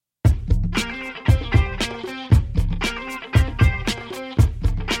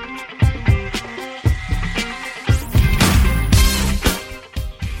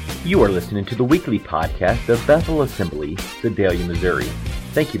You are listening to the weekly podcast of Bethel Assembly, Sedalia, Missouri.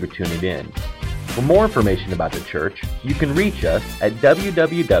 Thank you for tuning in. For more information about the church, you can reach us at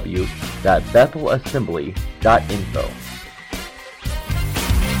www.bethelassembly.info.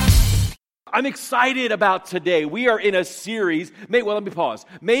 I'm excited about today. We are in a series. Let me pause.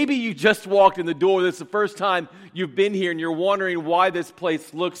 Maybe you just walked in the door. This is the first time you've been here and you're wondering why this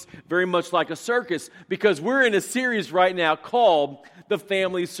place looks very much like a circus. Because we're in a series right now called The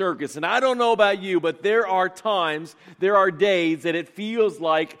Family Circus. And I don't know about you, but there are times, there are days that it feels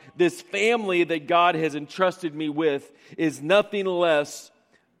like this family that God has entrusted me with is nothing less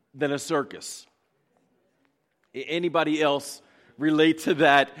than a circus. Anybody else relate to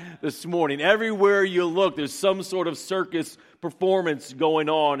that this morning? Everywhere you look, there's some sort of circus performance going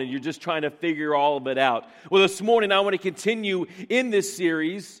on, and you're just trying to figure all of it out. Well, this morning, I want to continue in this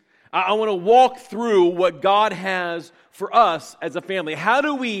series. I want to walk through what God has for us as a family. How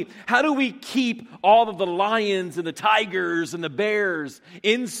do we keep all of the lions and the tigers and the bears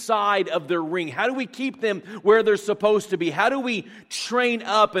inside of their ring? How do we keep them where they're supposed to be? How do we train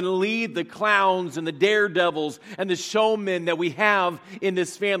up and lead the clowns and the daredevils and the showmen that we have in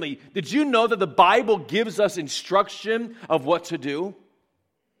this family? Did you know that the Bible gives us instruction of what to do?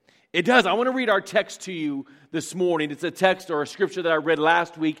 It does. I want to read our text to you this morning. It's a text or a scripture that I read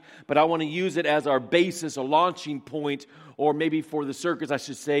last week, but I want to use it as our basis, a launching point, or maybe for the circus, I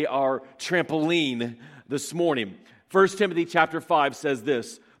should say, our trampoline this morning. 1 Timothy chapter 5 says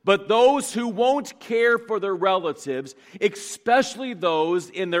this, "But those who won't care for their relatives, especially those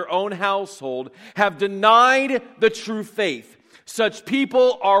in their own household, have denied the true faith. Such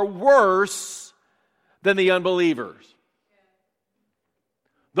people are worse than the unbelievers."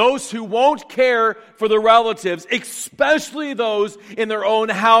 Those who won't care for their relatives, especially those in their own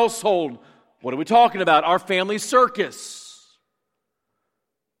household. What are we talking about? Our family circus.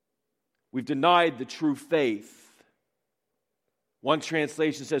 We've denied the true faith. One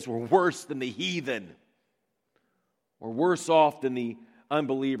translation says we're worse than the heathen. We're worse off than the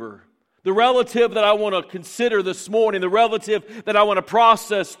unbeliever. The relative that I want to consider this morning, the relative that I want to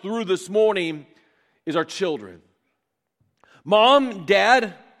process through this morning is our children. Mom,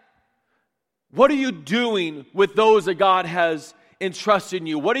 Dad, what are you doing with those that God has entrusted in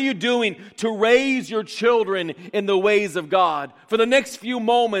you? What are you doing to raise your children in the ways of God? For the next few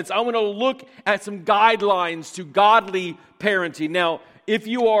moments, I want to look at some guidelines to godly parenting. Now, if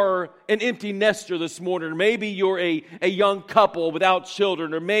you are an empty nester this morning, or maybe you're a young couple without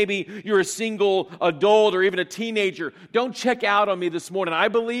children, or maybe you're a single adult or even a teenager, don't check out on me this morning. I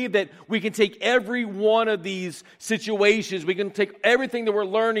believe that we can take every one of these situations, we can take everything that we're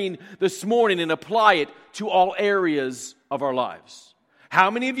learning this morning and apply it to all areas of our lives.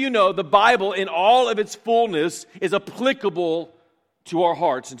 How many of you know the Bible in all of its fullness is applicable to our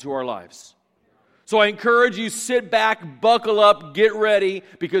hearts and to our lives? So I encourage you, sit back, buckle up, get ready,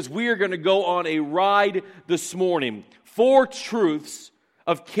 because we are going to go on a ride this morning. 4 truths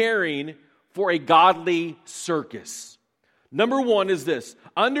of caring for a godly circus. Number 1 is this: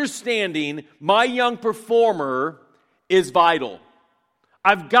 understanding my young performer is vital.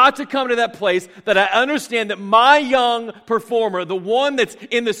 I've got to come to that place that I understand that my young performer, the one that's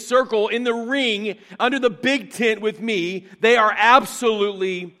in the circle, in the ring, under the big tent with me, they are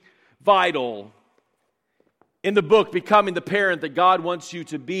absolutely vital. In the book, Becoming the Parent That God Wants You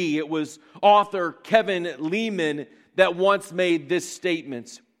to Be, it was author Kevin Leman that once made this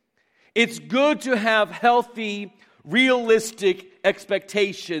statement: "It's good to have healthy, realistic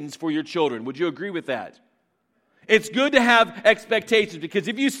expectations for your children." Would you agree with that? It's good to have expectations, because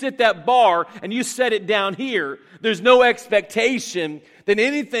if you set that bar and you set it down here, there's no expectation, then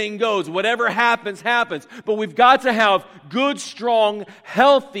anything goes. Whatever happens, happens. But we've got to have good, strong,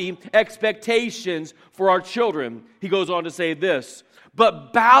 healthy expectations for our children. He goes on to say this: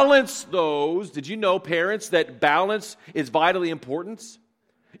 "But balance those." Did you know, parents, that balance is vitally important?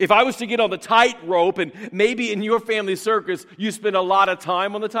 If I was to get on the tightrope, and maybe in your family circus, you spend a lot of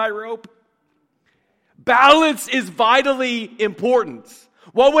time on the tightrope, balance is vitally important.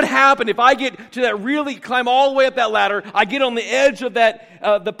 What would happen if I get to that, really climb all the way up that ladder, I get on the edge of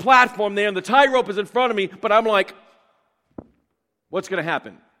that the platform there, and the tightrope is in front of me, but I'm like, what's going to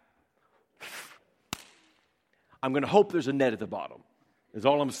happen? I'm going to hope there's a net at the bottom, is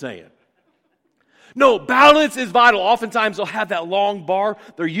all I'm saying. No, balance is vital. Oftentimes they'll have that long bar.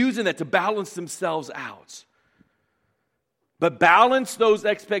 They're using that to balance themselves out. But balance those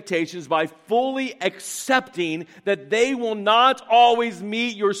expectations by fully accepting that they will not always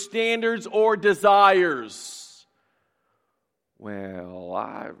meet your standards or desires.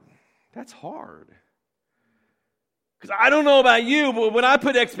 Well, that's hard. Because I don't know about you, but when I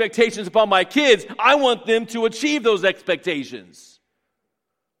put expectations upon my kids, I want them to achieve those expectations.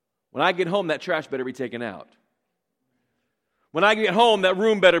 When I get home, that trash better be taken out. When I get home, that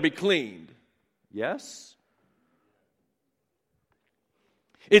room better be cleaned. Yes?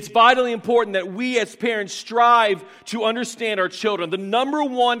 It's vitally important that we as parents strive to understand our children. The number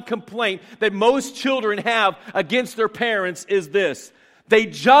one complaint that most children have against their parents is this: they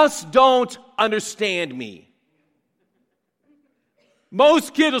just don't understand me.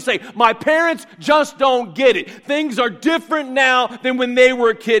 Most kids will say, my parents just don't get it. Things are different now than when they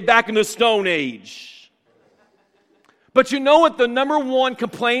were a kid back in the Stone Age. But you know what the number one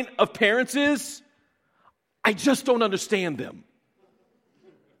complaint of parents is? I just don't understand them.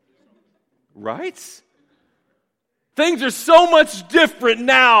 Right? Things are so much different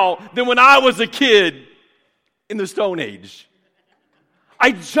now than when I was a kid in the Stone Age.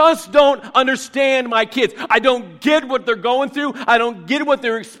 I just don't understand my kids. I don't get what they're going through. I don't get what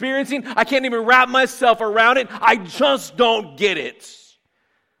they're experiencing. I can't even wrap myself around it. I just don't get it.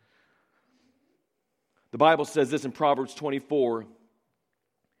 The Bible says this in Proverbs 24.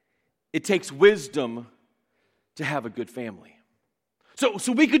 It takes wisdom to have a good family.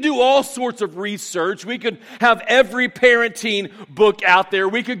 So we could do all sorts of research. We could have every parenting book out there.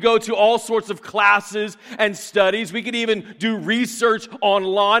 We could go to all sorts of classes and studies. We could even do research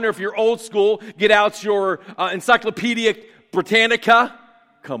online, or if you're old school, get out your Encyclopedia Britannica.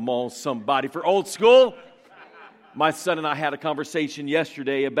 Come on, somebody, for old school. My son and I had a conversation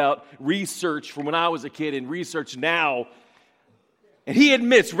yesterday about research from when I was a kid and research now. And he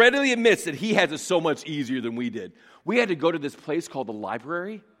readily admits that he has it so much easier than we did. We had to go to this place called the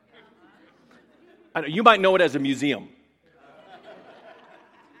library. I know, you might know it as a museum.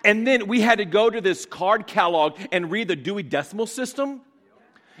 And then we had to go to this card catalog and read the Dewey Decimal System.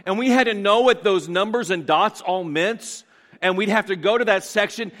 And we had to know what those numbers and dots all meant. And we'd have to go to that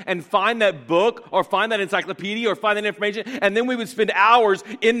section and find that book or find that encyclopedia or find that information. And then we would spend hours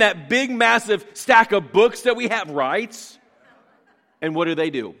in that big, massive stack of books that we have, right? And what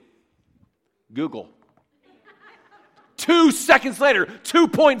do? Google. 2 seconds later,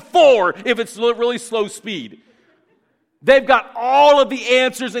 2.4 if it's really slow speed. They've got all of the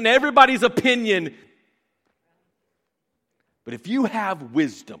answers and everybody's opinion. But if you have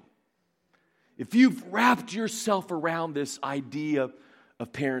wisdom, if you've wrapped yourself around this idea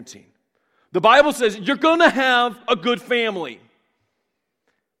of parenting, the Bible says you're going to have a good family.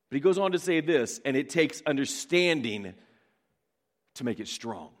 But he goes on to say this, and it takes understanding to make it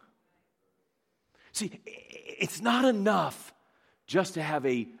strong. See, it's not enough just to have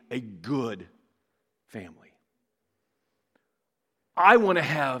a good family. I want to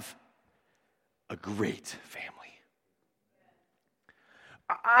have a great family.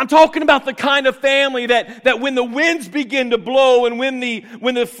 I'm talking about the kind of family that when the winds begin to blow and when the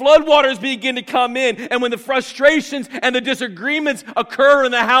floodwaters begin to come in and when the frustrations and the disagreements occur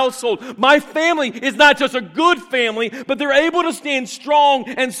in the household, my family is not just a good family, but they're able to stand strong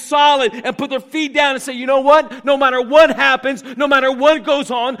and solid and put their feet down and say, you know what? No matter what happens, no matter what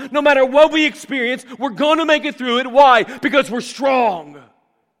goes on, no matter what we experience, we're going to make it through it. Why? Because we're strong.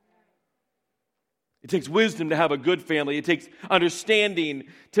 It takes wisdom to have a good family. It takes understanding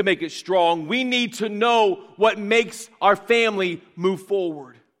to make it strong. We need to know what makes our family move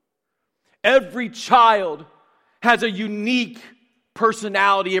forward. Every child has a unique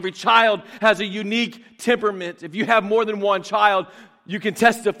personality. Every child has a unique temperament. If you have more than one child, you can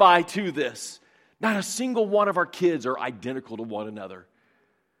testify to this. Not a single one of our kids are identical to one another.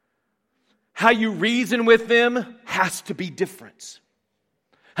 How you reason with them has to be different.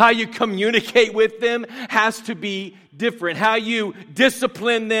 How you communicate with them has to be different. How you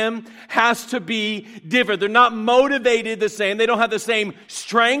discipline them has to be different. They're not motivated the same. They don't have the same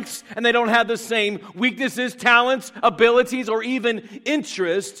strengths, and they don't have the same weaknesses, talents, abilities, or even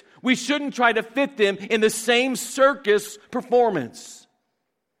interests. We shouldn't try to fit them in the same circus performance.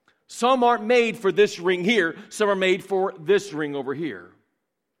 Some aren't made for this ring here. Some are made for this ring over here.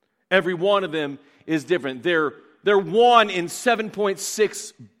 Every one of them is different. They're 1 in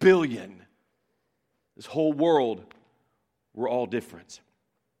 7.6 billion. This whole world, we're all different.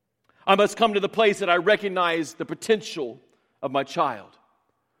 I must come to the place that I recognize the potential of my child.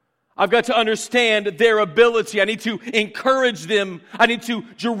 I've got to understand their ability. I need to encourage them. I need to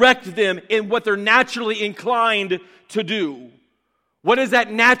direct them in what they're naturally inclined to do. What is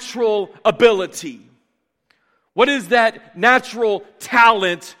that natural ability? What is that natural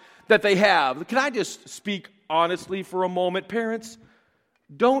talent that they have? Can I just speak honestly for a moment? Parents,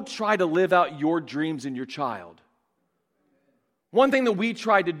 don't try to live out your dreams in your child. One thing that we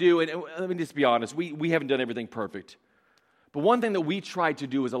tried to do, and let me just be honest, we haven't done everything perfect. But one thing that we try to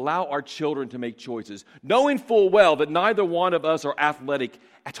do is allow our children to make choices, knowing full well that neither one of us are athletic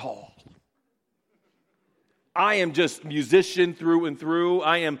at all. I am just musician through and through.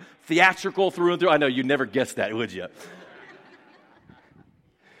 I am theatrical through and through. I know you'd never guess that, would you?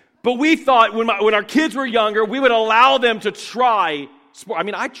 But we thought when our kids were younger, we would allow them to try sport. I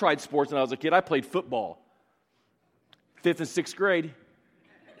mean, I tried sports when I was a kid. I played football. 5th and 6th grade.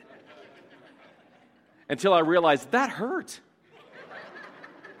 Until I realized that hurt.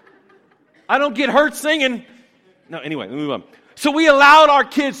 I don't get hurt singing. No, anyway, let me move on. So we allowed our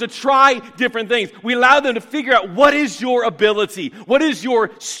kids to try different things. We allowed them to figure out what is your ability, what is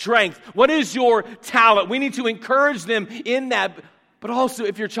your strength, what is your talent. We need to encourage them in that. But also,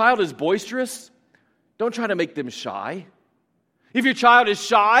 if your child is boisterous, don't try to make them shy. If your child is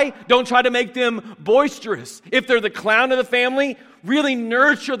shy, don't try to make them boisterous. If they're the clown of the family, really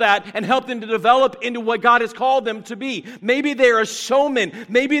nurture that and help them to develop into what God has called them to be. Maybe they're a showman.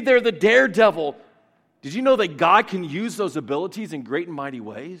 Maybe they're the daredevil. Did you know that God can use those abilities in great and mighty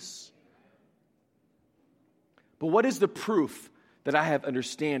ways? But what is the proof that I have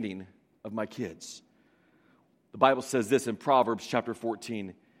understanding of my kids? The Bible says this in Proverbs chapter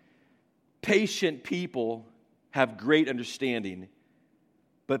 14. Patient people have great understanding,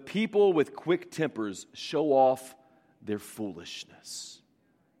 but people with quick tempers show off their foolishness.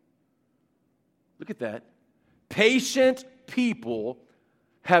 Look at that. Patient people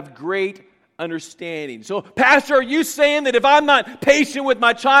have great understanding. So, Pastor, are you saying that if I'm not patient with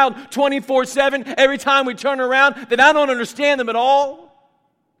my child 24/7, every time we turn around, that I don't understand them at all?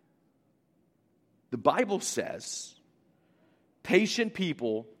 The Bible says patient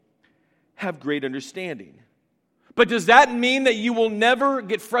people have great understanding. But does that mean that you will never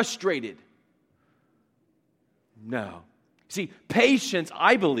get frustrated? No. See, patience,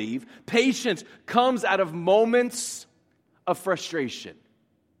 I believe, patience comes out of moments of frustration.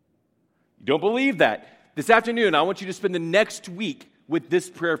 You don't believe that? This afternoon, I want you to spend the next week with this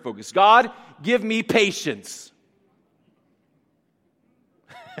prayer focus. God, give me patience.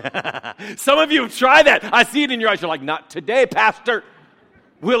 Some of you have tried that. I see it in your eyes. You're like, not today, Pastor.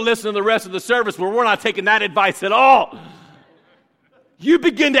 We'll listen to the rest of the service, but we're not taking that advice at all. You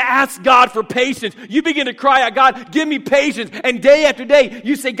begin to ask God for patience. You begin to cry out, God, give me patience. And day after day,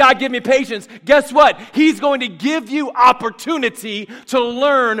 you say, God, give me patience. Guess what? He's going to give you opportunity to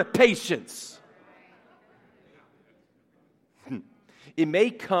learn patience. It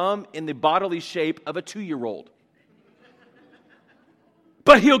may come in the bodily shape of a 2-year-old.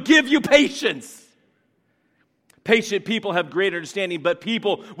 But he'll give you patience. Patient people have great understanding, but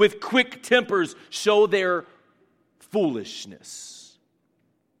people with quick tempers show their foolishness.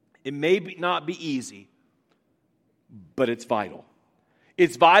 It may not be easy, but it's vital.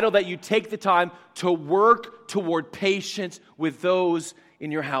 It's vital that you take the time to work toward patience with those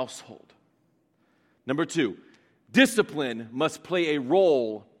in your household. Number 2, discipline must play a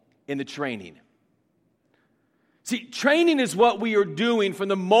role in the training. See, training is what we are doing from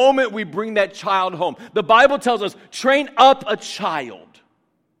the moment we bring that child home. The Bible tells us, train up a child.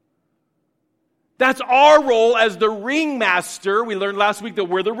 That's our role as the ringmaster. We learned last week that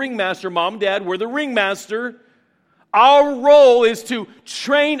we're the ringmaster. Mom, Dad, we're the ringmaster. Our role is to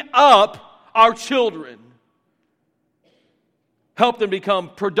train up our children. Help them become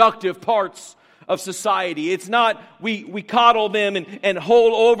productive parts of society. It's not we coddle them and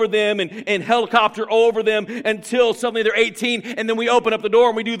hold over them and helicopter over them until suddenly they're 18 and then we open up the door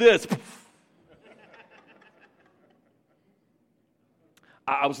and we do this.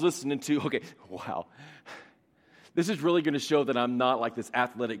 I was listening to, wow. This is really going to show that I'm not like this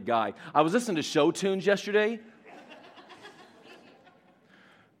athletic guy. I was listening to show tunes yesterday.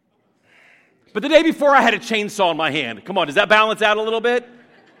 But the day before I had a chainsaw in my hand. Come on, does that balance out a little bit?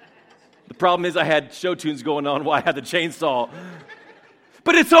 The problem is I had show tunes going on while I had the chainsaw.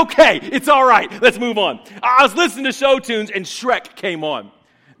 But it's okay. It's all right. Let's move on. I was listening to show tunes and Shrek came on.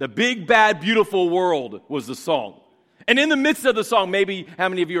 The Big, Bad, Beautiful World was the song. And in the midst of the song, maybe how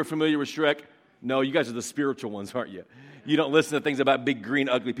many of you are familiar with Shrek? No, you guys are the spiritual ones, aren't you? You don't listen to things about big, green,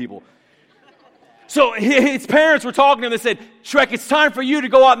 ugly people. So his parents were talking to him and said, Shrek, it's time for you to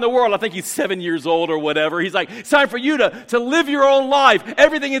go out in the world. I think he's 7 years old or whatever. He's like, it's time for you to live your own life.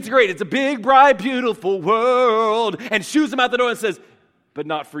 Everything is great. It's a big, bright, beautiful world. And shoos him out the door and says, but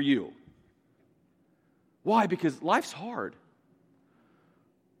not for you. Why? Because life's hard.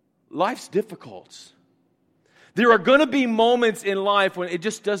 Life's difficult. There are going to be moments in life when it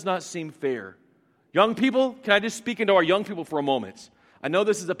just does not seem fair. Young people, can I just speak into our young people for a moment? I know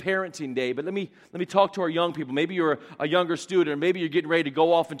this is a parenting day, but let me talk to our young people. Maybe you're a younger student, or maybe you're getting ready to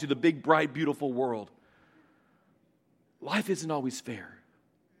go off into the big, bright, beautiful world. life isn't always fair.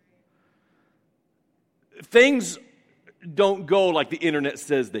 Things don't go like the internet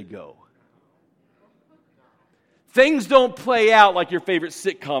says they go. Things don't play out like your favorite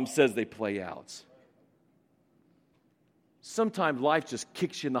sitcom says they play out. Sometimes life just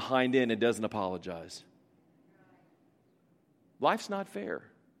kicks you in the hind end and doesn't apologize. Life's not fair.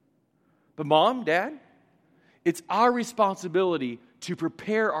 But Mom, Dad, it's our responsibility to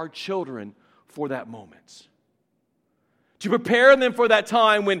prepare our children for that moment. To prepare them for that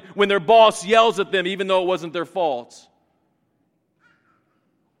time when their boss yells at them even though it wasn't their fault.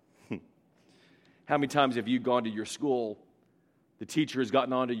 How many times have you gone to your school, the teacher has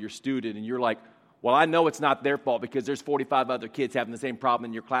gotten on to your student, and you're like, well, I know it's not their fault because there's 45 other kids having the same problem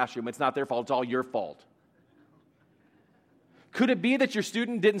in your classroom. It's not their fault. It's all your fault. Could it be that your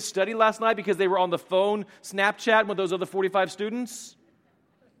student didn't study last night because they were on the phone Snapchatting with those other 45 students?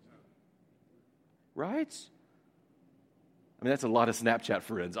 Right? I mean, that's a lot of Snapchat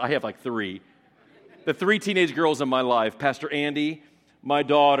friends. I have like 3. The 3 teenage girls in my life, Pastor Andy, my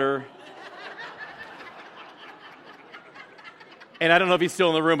daughter, and I don't know if he's still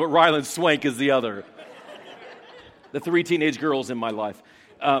in the room, but Ryland Swank is the other. The 3 teenage girls in my life.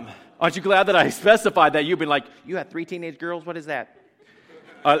 Aren't you glad that I specified that? You've been like, you had 3 teenage girls? What is that?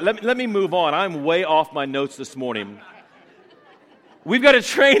 Let me move on. I'm way off my notes this morning. We've got to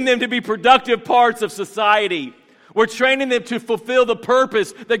train them to be productive parts of society. We're training them to fulfill the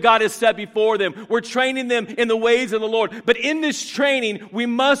purpose that God has set before them. We're training them in the ways of the Lord. But in this training, we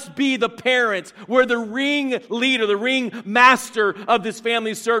must be the parents. We're the ring leader, the ring master of this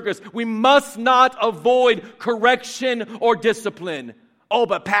family circus. We must not avoid correction or discipline. Oh,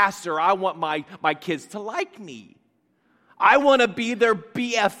 but Pastor, I want my kids to like me. I want to be their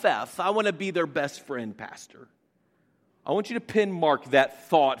BFF. I want to be their best friend, Pastor. I want you to pin mark that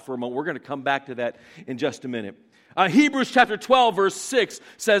thought for a moment. We're going to come back to that in just a minute. Hebrews chapter 12, verse 6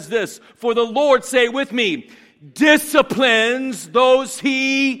 says this, for the Lord, say it with me, disciplines those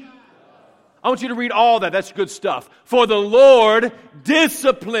he... I want you to read all that. That's good stuff. For the Lord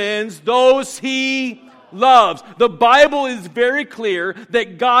disciplines those he loves. The Bible is very clear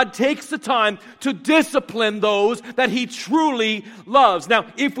that God takes the time to discipline those that he truly loves. Now,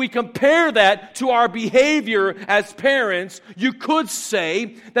 if we compare that to our behavior as parents, you could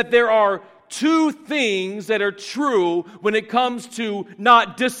say that there are 2 things that are true when it comes to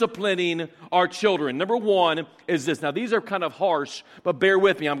not disciplining our children. Number 1 is this. Now, these are kind of harsh, but bear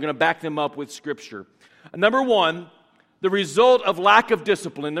with me. I'm going to back them up with Scripture. Number 1, the result of lack of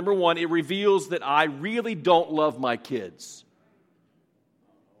discipline, number 1, it reveals that I really don't love my kids.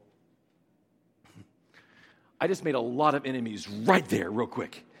 I just made a lot of enemies right there real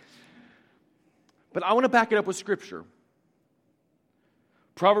quick. But I want to back it up with Scripture.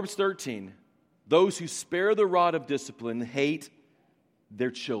 Proverbs 13, those who spare the rod of discipline hate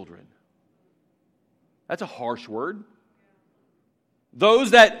their children. That's a harsh word.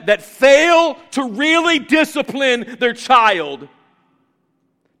 Those that fail to really discipline their child,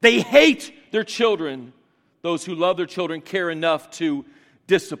 they hate their children. Those who love their children care enough to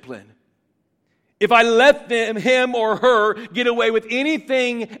discipline. If I let him or her get away with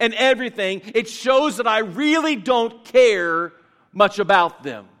anything and everything, it shows that I really don't care much about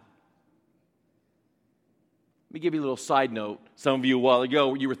them. Let me give you a little side note. Some of you a while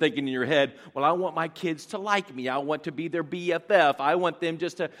ago, you were thinking in your head, well, I want my kids to like me. I want to be their BFF. I want them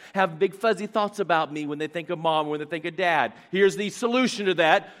just to have big fuzzy thoughts about me when they think of mom, when they think of dad. Here's the solution to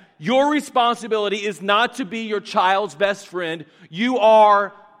that. Your responsibility is not to be your child's best friend. You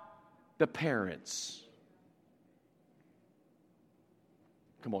are the parents.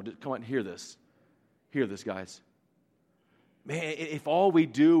 Come on, hear this. Hear this, guys. Man, if all we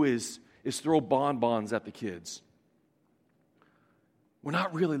do is throw bonbons at the kids, we're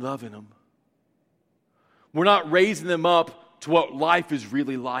not really loving them. We're not raising them up to what life is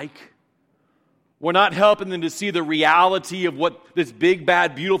really like. We're not helping them to see the reality of what this big,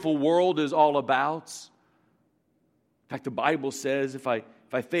 bad, beautiful world is all about. In fact, the Bible says if I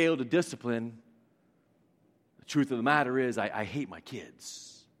fail to discipline, the truth of the matter is I hate my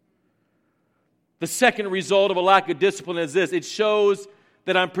kids. The second result of a lack of discipline is this. It shows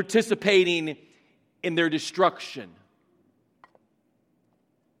that I'm participating in their destruction.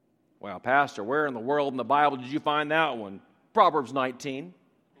 Well, Pastor, where in the world in the Bible did you find that one? Proverbs 19.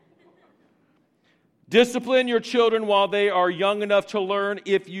 Discipline your children while they are young enough to learn.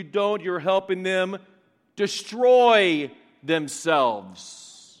 If you don't, you're helping them destroy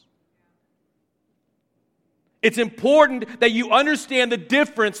themselves. It's important that you understand the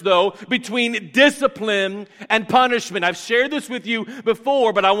difference, though, between discipline and punishment. I've shared this with you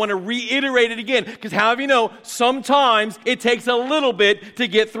before, but I want to reiterate it again, because how do you know sometimes it takes a little bit to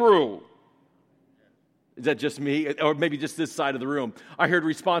get through? Is that just me? Or maybe just this side of the room? I heard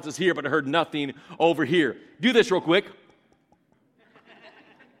responses here, but I heard nothing over here. Do this real quick.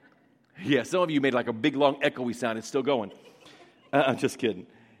 Yeah, some of you made like a big, long, echoey sound. It's still going. I'm just kidding.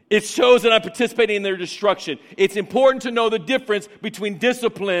 It shows that I'm participating in their destruction. It's important to know the difference between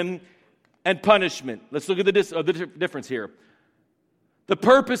discipline and punishment. Let's look at the difference here. The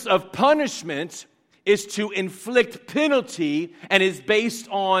purpose of punishment is to inflict penalty and is based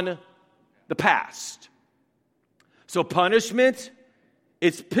on the past. So punishment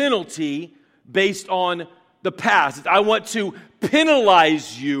is penalty based on the past. I want to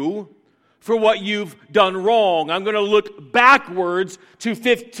penalize you for what you've done wrong. I'm going to look backwards to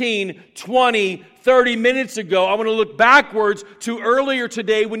 15, 20, 30 minutes ago. I want to look backwards to earlier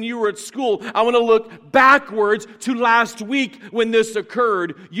today when you were at school. I want to look backwards to last week when this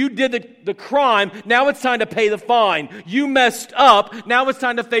occurred. You did the crime. Now it's time to pay the fine. You messed up. Now it's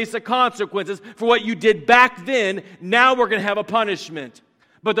time to face the consequences for what you did back then. Now we're going to have a punishment.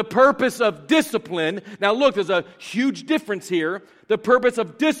 But the purpose of discipline, now look, there's a huge difference here. The purpose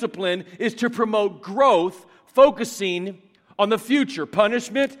of discipline is to promote growth, focusing on the future.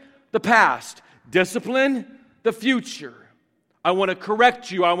 Punishment, the past. Discipline, the future. I want to correct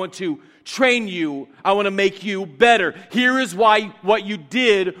you. I want to train you. I want to make you better. Here is why what you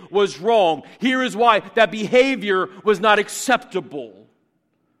did was wrong. Here is why that behavior was not acceptable.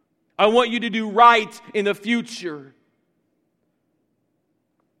 I want you to do right in the future.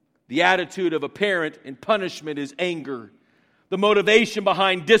 The attitude of a parent in punishment is anger. The motivation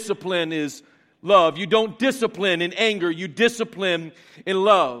behind discipline is love. You don't discipline in anger. You discipline in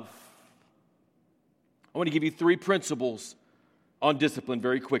love. I want to give you 3 principles on discipline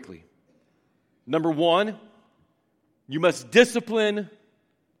very quickly. Number 1, you must discipline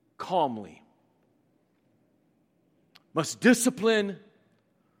calmly. Must discipline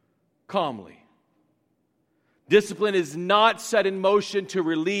calmly. Discipline is not set in motion to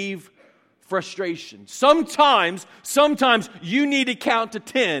relieve frustration. Sometimes you need to count to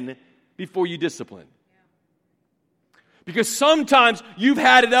 10 before you discipline. Because sometimes you've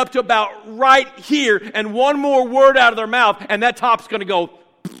had it up to about right here and one more word out of their mouth and that top's going to go.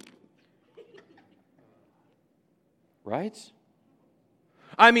 Right?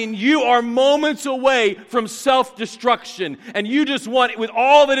 I mean, you are moments away from self-destruction, and you just want, with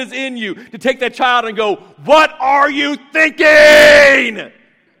all that is in you, to take that child and go, "What are you thinking?"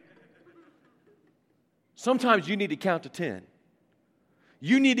 Sometimes you need to count to 10.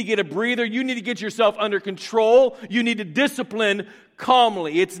 You need to get a breather. You need to get yourself under control. You need to discipline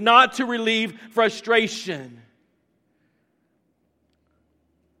calmly. It's not to relieve frustration.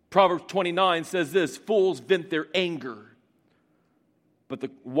 Proverbs 29 says this, "Fools vent their anger, but the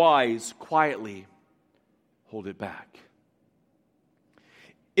wise quietly hold it back."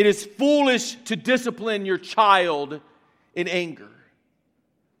 It is foolish to discipline your child in anger.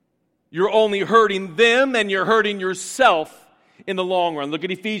 You're only hurting them and you're hurting yourself in the long run. Look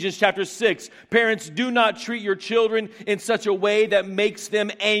at Ephesians chapter 6. Parents, do not treat your children in such a way that makes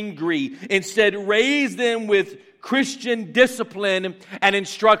them angry. Instead, raise them with Christian discipline and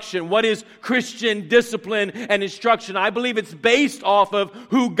instruction. What is Christian discipline and instruction? I believe it's based off of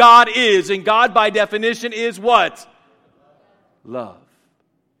who God is. And God, by definition, is what? Love.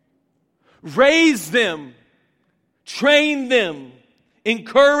 Raise them, train them,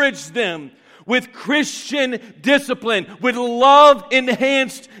 encourage them with Christian discipline, with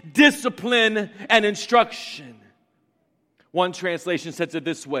love-enhanced discipline and instruction. One translation says it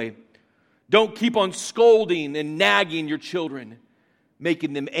this way: don't keep on scolding and nagging your children,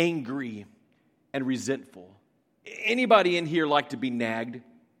 making them angry and resentful. Anybody in here like to be nagged?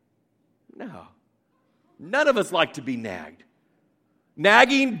 No. None of us like to be nagged.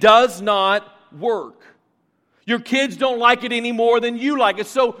 Nagging does not work. Your kids don't like it any more than you like it,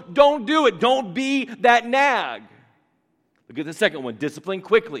 so don't do it. Don't be that nag. Look at the second one, discipline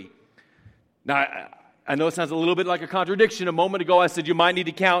quickly. Now, I know it sounds a little bit like a contradiction. A moment ago I said you might need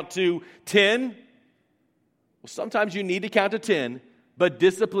to count to 10. Well, sometimes you need to count to 10, but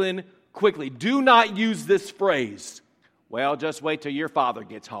discipline quickly. Do not use this phrase, "Well, just wait till your father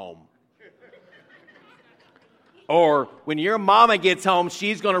gets home." Or, "When your mama gets home,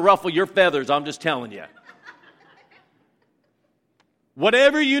 she's going to ruffle your feathers, I'm just telling you."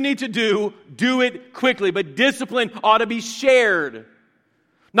 Whatever you need to do, do it quickly. But discipline ought to be shared.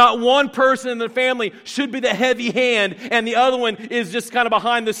 Not one person in the family should be the heavy hand and the other one is just kind of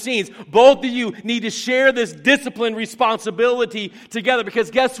behind the scenes. Both of you need to share this discipline responsibility together, because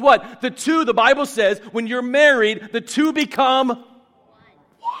guess what? The Bible says, when you're married, the two become one.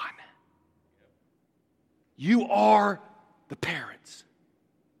 You are the parents.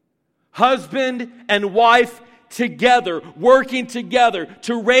 Husband and wife together, working together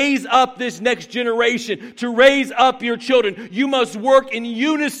to raise up this next generation, to raise up your children. You must work in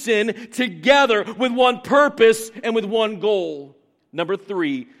unison together with one purpose and with one goal. Number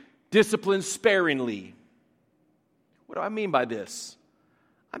 3, discipline sparingly. What do I mean by this?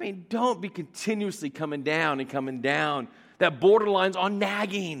 I mean, don't be continuously coming down. That borderline's on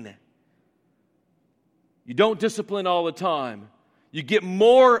nagging. You don't discipline all the time. You get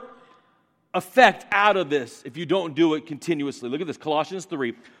more effect out of this if you don't do it continuously. Look at this, Colossians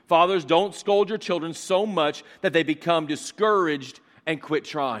 3. Fathers, don't scold your children so much that they become discouraged and quit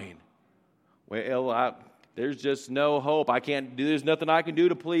trying. Well, there's just no hope. There's nothing I can do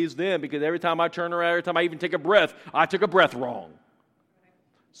to please them, because every time I turn around, every time I even take a breath, I took a breath wrong.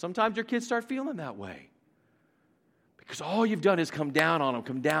 Sometimes your kids start feeling that way, because all you've done is come down on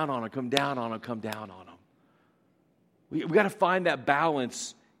them. We've got to find that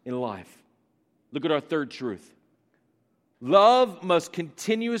balance in life. Look at our third truth. Love must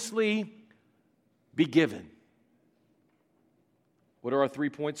continuously be given. What are our 3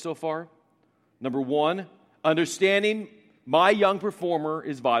 points so far? Number 1, understanding my young performer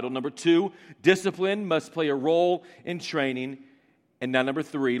is vital. Number 2, discipline must play a role in training. And now number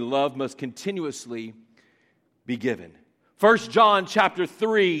 3, love must continuously be given. 1 John chapter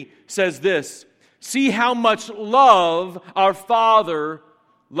 3 says this, see how much love our Father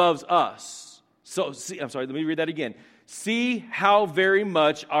loves us. Let me read that again. See how very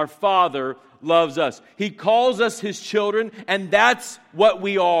much our Father loves us. He calls us His children, and that's what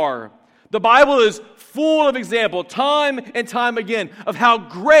we are. The Bible is full of example, time and time again, of how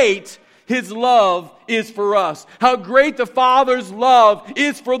great His love is for us. How great the Father's love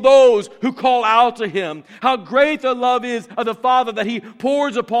is for those who call out to Him. How great the love is of the Father that He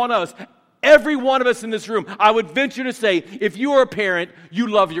pours upon us. Every one of us in this room, I would venture to say, if you are a parent, you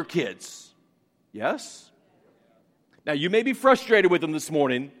love your kids. Yes? Now, you may be frustrated with them this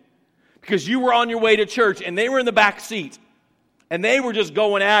morning because you were on your way to church and they were in the back seat and they were just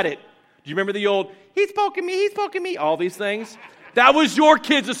going at it. Do you remember the old, he's poking me, all these things? That was your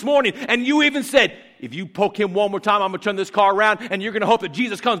kids this morning. And you even said, if you poke him one more time, I'm going to turn this car around and you're going to hope that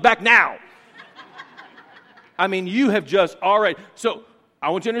Jesus comes back now. I mean, you have just, all right. So I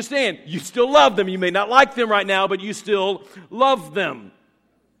want you to understand, you still love them. You may not like them right now, but you still love them.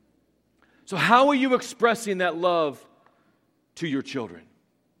 So how are you expressing that love to your children?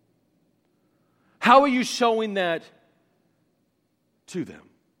 How are you showing that to them?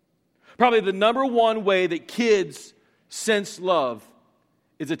 Probably the number one way that kids sense love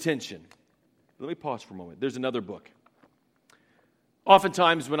is attention. Let me pause for a moment. There's another book.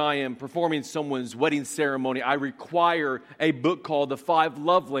 Oftentimes when I am performing someone's wedding ceremony, I require a book called The 5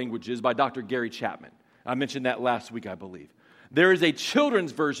 Love Languages by Dr. Gary Chapman. I mentioned that last week, I believe. There is a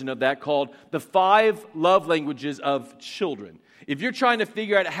children's version of that called The 5 Love Languages of Children. If you're trying to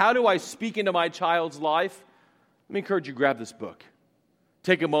figure out how do I speak into my child's life, let me encourage you to grab this book.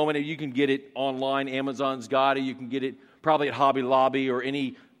 Take a moment, and you can get it online. Amazon's got it. You can get it probably at Hobby Lobby or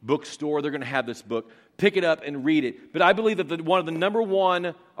any bookstore. They're going to have this book. Pick it up and read it. But I believe that one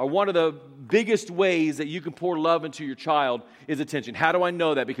of the biggest ways that you can pour love into your child is attention. How do I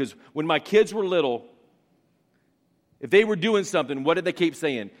know that? Because when my kids were little, if they were doing something, what did they keep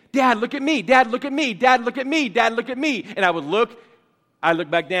saying? Dad, look at me. Dad, look at me. Dad, look at me. Dad, look at me. And I would look. I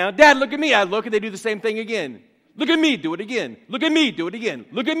look back down. Dad, look at me. I look, and they do the same thing again. Look at me, do it again. Look at me, do it again.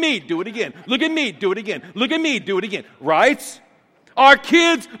 Look at me, do it again. Look at me, do it again. Look at me, do it again. Right? Our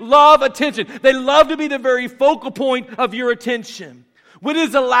kids love attention. They love to be the very focal point of your attention. When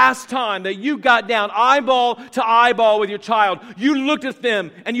is the last time that you got down eyeball to eyeball with your child? You looked at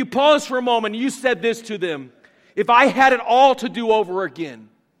them and you paused for a moment and you said this to them. If I had it all to do over again,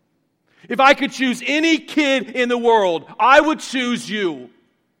 if I could choose any kid in the world, I would choose you.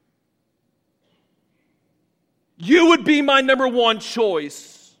 You would be my number one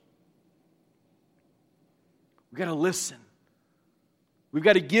choice. We've got to listen. We've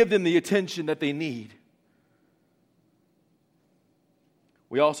got to give them the attention that they need.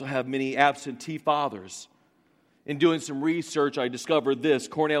 We also have many absentee fathers. In doing some research, I discovered this.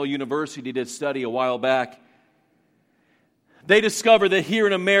 Cornell University did a study a while back. They discovered that here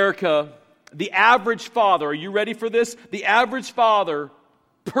in America, the average father, are you ready for this? The average father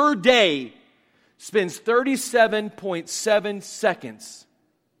per day spends 37.7 seconds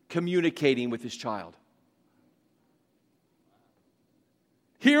communicating with his child.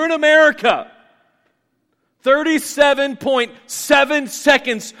 Here in America, 37.7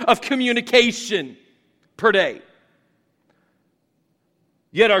 seconds of communication per day.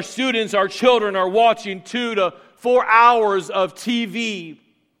 Yet our students, our children are watching 2 to 4 hours of TV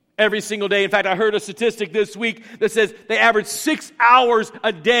every single day. In fact, I heard a statistic this week that says they average 6 hours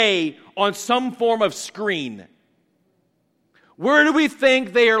a day on some form of screen. Where do we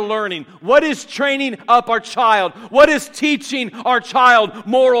think they are learning? What is training up our child? What is teaching our child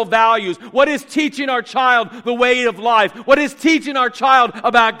moral values? What is teaching our child the way of life? What is teaching our child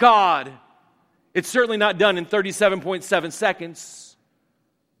about God? It's certainly not done in 37.7 seconds.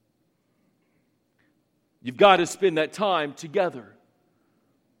 You've got to spend that time together.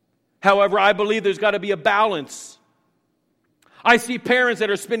 However, I believe there's got to be a balance. I see parents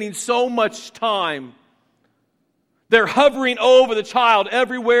that are spending so much time. They're hovering over the child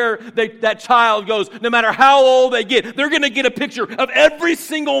everywhere that child goes. No matter how old they get, they're going to get a picture of every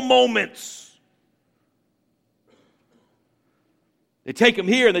single moment. They take them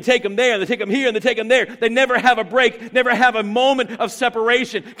here, and they take them there, and they take them here, and they take them there. They never have a break, never have a moment of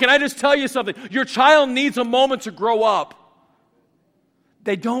separation. Can I just tell you something? Your child needs a moment to grow up.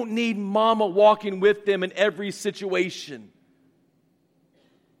 They don't need mama walking with them in every situation.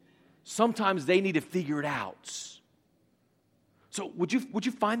 Sometimes they need to figure it out. So would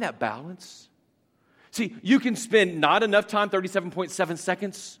you find that balance? See, you can spend not enough time, 37.7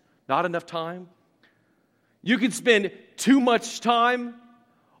 seconds, not enough time. You can spend too much time.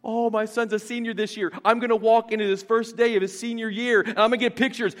 Oh, my son's a senior this year. I'm going to walk into his first day of his senior year, and I'm going to get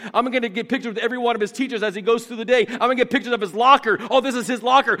pictures. I'm going to get pictures with every one of his teachers as he goes through the day. I'm going to get pictures of his locker. Oh, this is his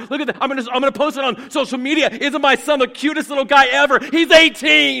locker. Look at that. I'm going to post it on social media. Isn't my son the cutest little guy ever? He's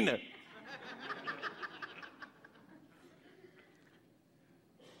 18.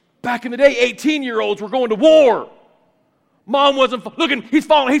 Back in the day, 18-year-olds were going to war. Mom wasn't looking. He's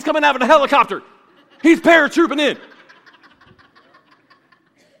falling. He's coming out of a helicopter. He's paratrooping in.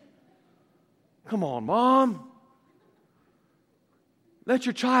 Come on, Mom. Let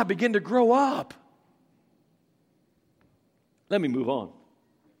your child begin to grow up. Let me move on.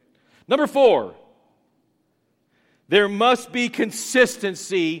 Number 4, there must be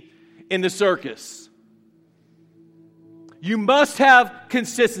consistency in the circus. You must have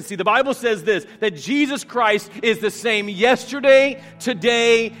consistency. The Bible says this, that Jesus Christ is the same yesterday,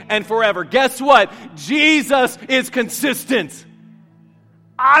 today, and forever. Guess what? Jesus is consistent.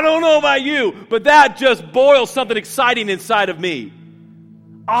 I don't know about you, but that just boils something exciting inside of me.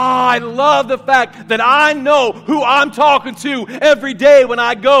 I love the fact that I know who I'm talking to every day when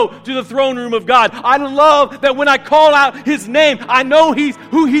I go to the throne room of God. I love that when I call out His name, I know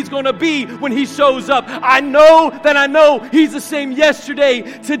who He's going to be when He shows up. I know He's the same yesterday,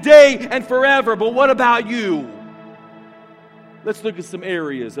 today, and forever. But what about you? Let's look at some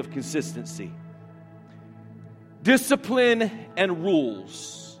areas of consistency. Discipline and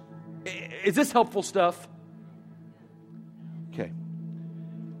rules. Is this helpful stuff? Okay.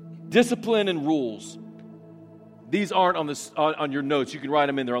 Discipline and rules. These aren't on your notes. You can write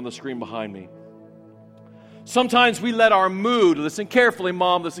them in there on the screen behind me. Sometimes we let our mood, listen carefully,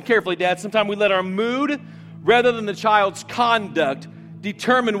 Mom, listen carefully, Dad. Sometimes we let our mood, rather than the child's conduct,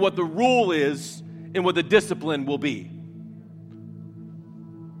 determine what the rule is and what the discipline will be.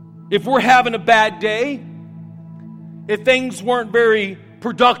 If we're having a bad day, if things weren't very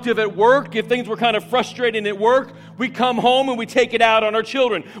productive at work, if things were kind of frustrating at work, we come home and we take it out on our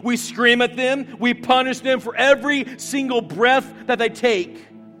children. We scream at them. We punish them for every single breath that they take.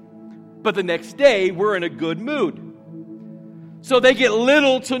 But the next day, we're in a good mood. So they get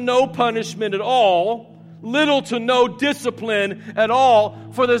little to no punishment at all, little to no discipline at all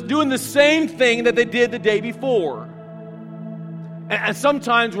for doing the same thing that they did the day before. And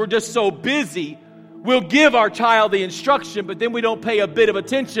sometimes we're just so busy, we'll give our child the instruction, but then we don't pay a bit of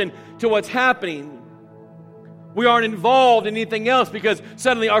attention to what's happening. We aren't involved in anything else because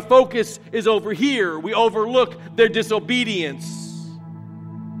suddenly our focus is over here. We overlook their disobedience.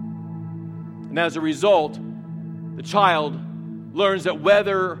 And as a result, the child learns that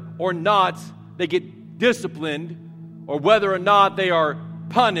whether or not they get disciplined or whether or not they are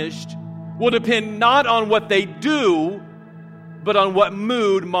punished will depend not on what they do, but on what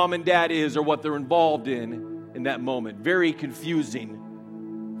mood Mom and Dad is or what they're involved in that moment. Very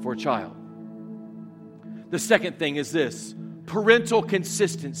confusing for a child. The second thing is this: parental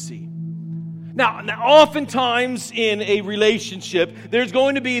consistency. Now oftentimes in a relationship, there's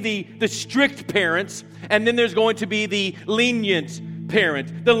going to be the strict parents, and then there's going to be the lenient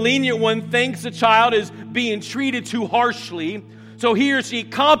parent. The lenient one thinks the child is being treated too harshly, So he or she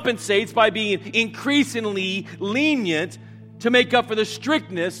compensates by being increasingly lenient to make up for the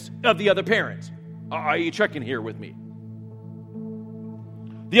strictness of the other parent. Are you checking here with me?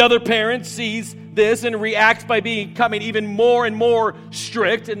 The other parent sees this and reacts by becoming even more and more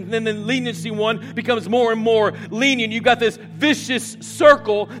strict, and then the leniency one becomes more and more lenient. You've got this vicious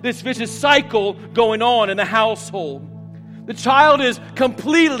circle, this vicious cycle going on in the household. The child is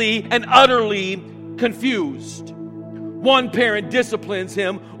completely and utterly confused. One parent disciplines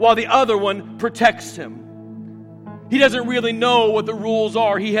him while the other one protects him. He doesn't really know what the rules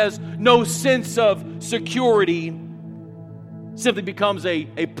are. He has no sense of security. Simply becomes a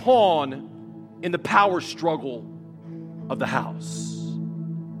pawn in the power struggle of the house.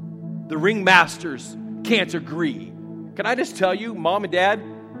 The ringmasters can't agree. Can I just tell you, Mom and Dad,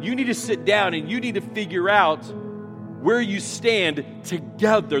 you need to sit down and you need to figure out where you stand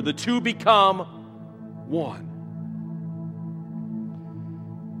together. The two become one.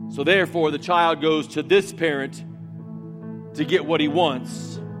 So therefore, the child goes to this parent to get what he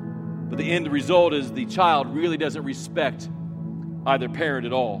wants. But the end result is the child really doesn't respect either parent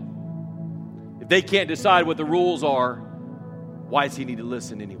at all. If they can't decide what the rules are, why does he need to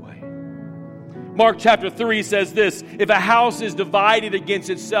listen anyway? Mark chapter 3 says this: if a house is divided against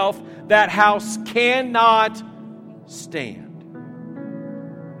itself, that house cannot stand.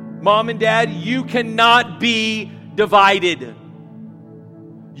 Mom and Dad, you cannot be divided.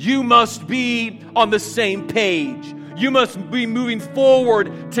 You must be on the same page. You must be moving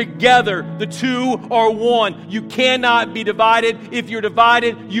forward together. The two are one. You cannot be divided. If you're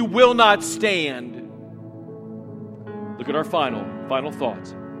divided, you will not stand. Look at our final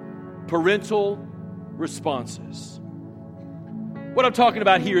thoughts. Parental responses. What I'm talking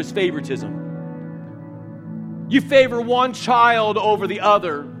about here is favoritism. You favor one child over the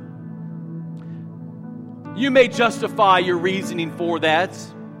other. You may justify your reasoning for that.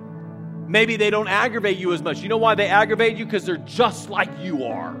 Maybe they don't aggravate you as much. You know why they aggravate you? Because they're just like you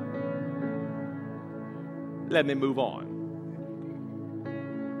are. Let me move on.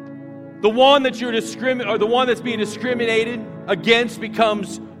 The one that the one that's being discriminated against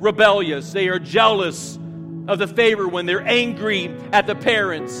becomes rebellious. They are jealous of the favor when they're angry at the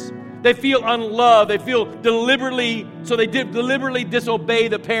parents. They feel unloved. They feel deliberately disobey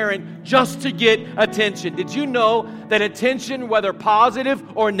the parent just to get attention. Did you know that attention, whether positive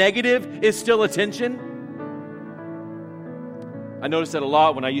or negative, is still attention? I noticed that a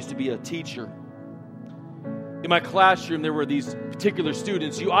lot when I used to be a teacher. In my classroom, there were these particular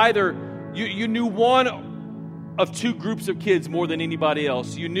students. You knew one of two groups of kids more than anybody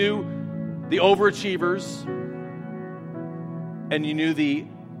else. You knew the overachievers, and you knew the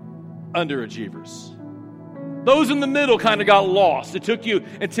underachievers. Those in the middle kind of got lost. It took you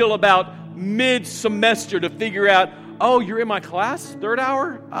until about mid-semester to figure out, oh, you're in my class, third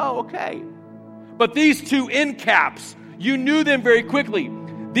hour? Oh, okay. But these two end caps, you knew them very quickly.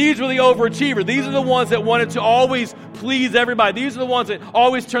 These were the overachievers. These are the ones that wanted to always please everybody. These are the ones that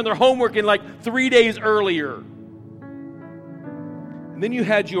always turned their homework in like 3 days earlier. And then you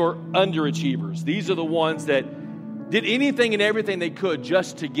had your underachievers. These are the ones that did anything and everything they could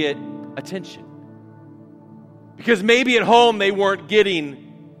just to get attention. Because maybe at home they weren't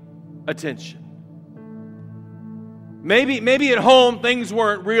getting attention. Maybe at home things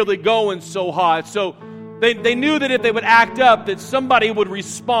weren't really going so hot. So they knew that if they would act up, that somebody would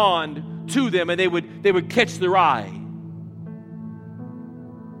respond to them and they would catch their eye.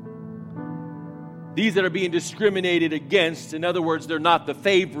 These that are being discriminated against, in other words, they're not the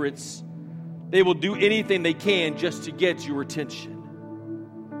favorites. They will do anything they can just to get your attention.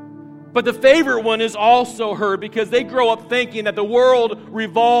 But the favorite one is also hurt because they grow up thinking that the world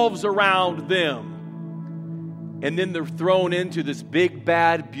revolves around them. And then they're thrown into this big,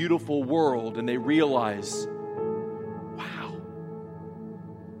 bad, beautiful world and they realize, wow,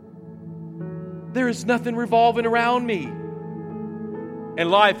 there is nothing revolving around me.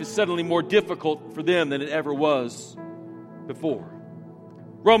 And life is suddenly more difficult for them than it ever was before.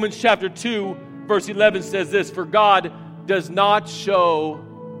 Romans chapter 2, verse 11 says this: for God does not show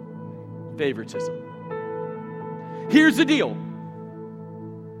favoritism. Here's the deal.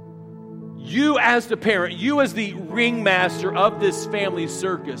 You as the parent, you as the ringmaster of this family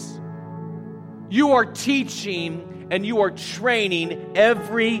circus, you are teaching and you are training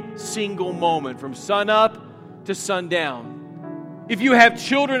every single moment from sun up to sundown. If you have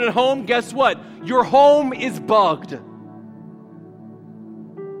children at home, guess what? Your home is bugged. I'm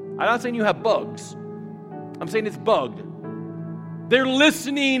not saying you have bugs. I'm saying it's bugged. They're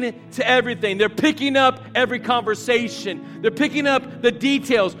listening to everything. They're picking up every conversation. They're picking up the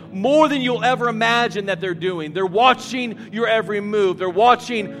details more than you'll ever imagine that they're doing. They're watching your every move. They're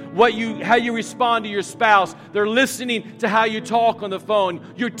watching how you respond to your spouse. They're listening to how you talk on the phone.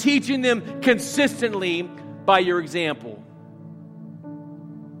 You're teaching them consistently by your example.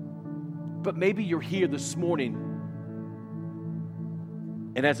 But maybe you're here this morning,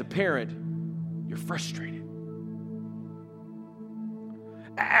 and as a parent, you're frustrated.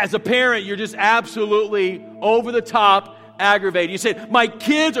 As a parent, you're just absolutely over the top aggravated. You say, my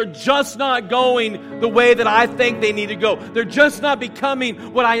kids are just not going the way that I think they need to go. They're just not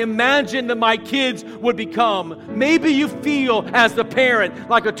becoming what I imagined that my kids would become. Maybe you feel, as the parent,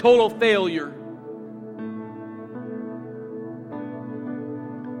 like a total failure.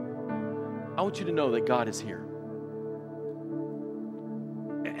 I want you to know that God is here.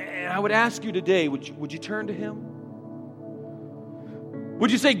 And I would ask you today, would you turn to Him?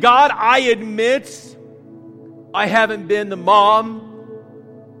 Would you say, God, I admit I haven't been the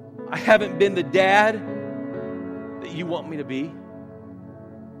mom, I haven't been the dad that you want me to be?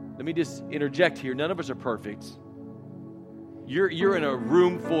 Let me just interject here. None of us are perfect. You're in a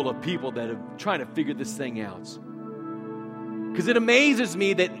room full of people that are trying to figure this thing out. Because it amazes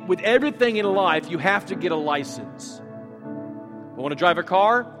me that with everything in life, you have to get a license. I want to drive a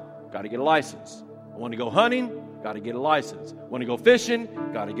car, got to get a license. I want to go hunting, got to get a license. Want to go fishing,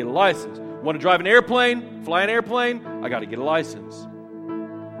 got to get a license. Want to drive an airplane, fly an airplane, I got to get a license.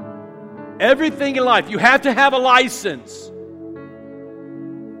 Everything in life, you have to have a license.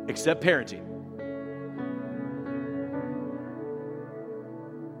 Except parenting.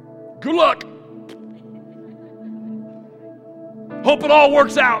 Good luck. Hope it all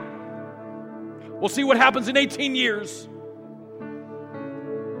works out. We'll see what happens in 18 years.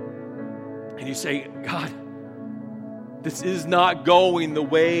 And you say, God, this is not going the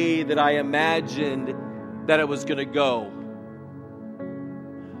way that I imagined that it was going to go.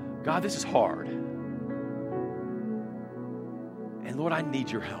 God, this is hard. And Lord, I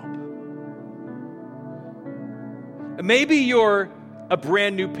need your help. Maybe you're a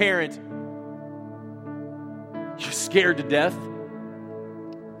brand new parent. You're scared to death.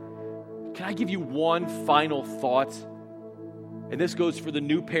 Can I give you one final thought? And this goes for the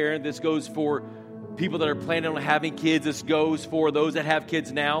new parent. This goes for people that are planning on having kids. This goes for those that have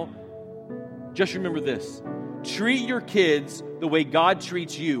kids now. Just remember this. Treat your kids the way God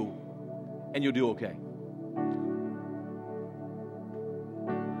treats you, and you'll do okay.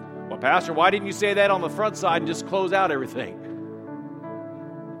 Well, Pastor, why didn't you say that on the front side and just close out everything?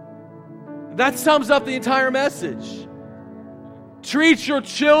 That sums up the entire message. Treat your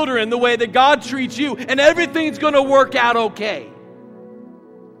children the way that God treats you, and everything's going to work out okay.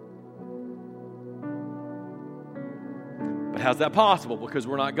 But how's that possible? Because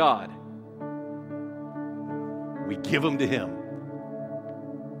we're not God. We give them to Him.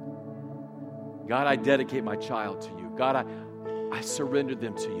 God, I dedicate my child to you. God, I surrender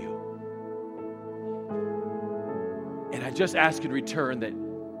them to you. And I just ask in return that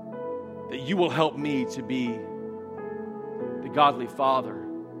you will help me to be the godly father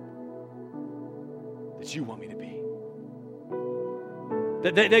that you want me to be.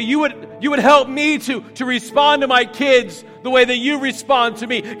 That you would help me to respond to my kids the way that you respond to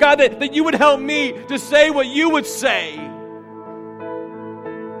me. God, that you would help me to say what you would say.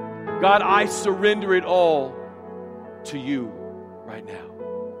 God, I surrender it all to you right now.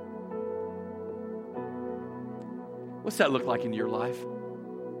 What's that look like in your life?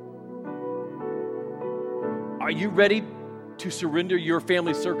 Are you ready to surrender your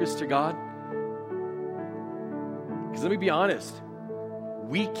family circus to God? Because let me be honest,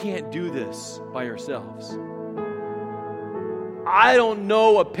 we can't do this by ourselves. I don't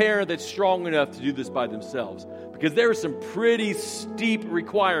know a parent that's strong enough to do this by themselves, because there are some pretty steep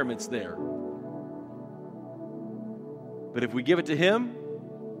requirements there. But if we give it to Him,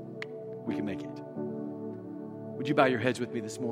 we can make it. Would you bow your heads with me this morning?